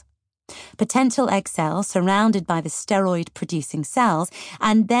potential egg cell surrounded by the steroid-producing cells,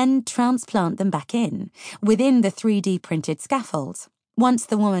 and then transplant them back within the 3D-printed scaffold, once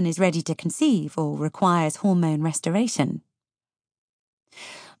the woman is ready to conceive or requires hormone restoration.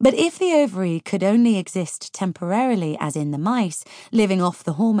 But if the ovary could only exist temporarily, as in the mice, living off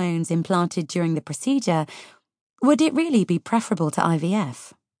the hormones implanted during the procedure, would it really be preferable to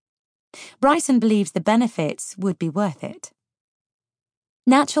IVF? Bryson believes the benefits would be worth it.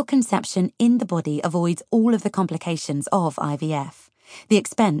 Natural conception in the body avoids all of the complications of IVF. The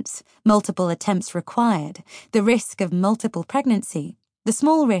expense, multiple attempts required, the risk of multiple pregnancy, the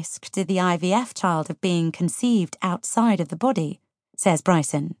small risk to the IVF child of being conceived outside of the body, says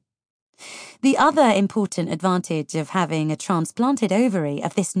Bryson. The other important advantage of having a transplanted ovary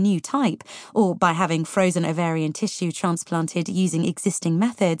of this new type, or by having frozen ovarian tissue transplanted using existing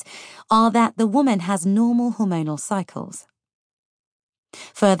methods, are that the woman has normal hormonal cycles.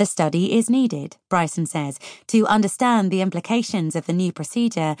 Further study is needed, Bryson says, to understand the implications of the new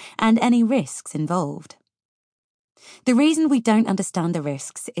procedure and any risks involved. The reason we don't understand the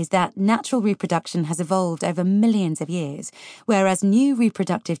risks is that natural reproduction has evolved over millions of years, whereas new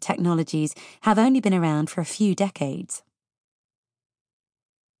reproductive technologies have only been around for a few decades.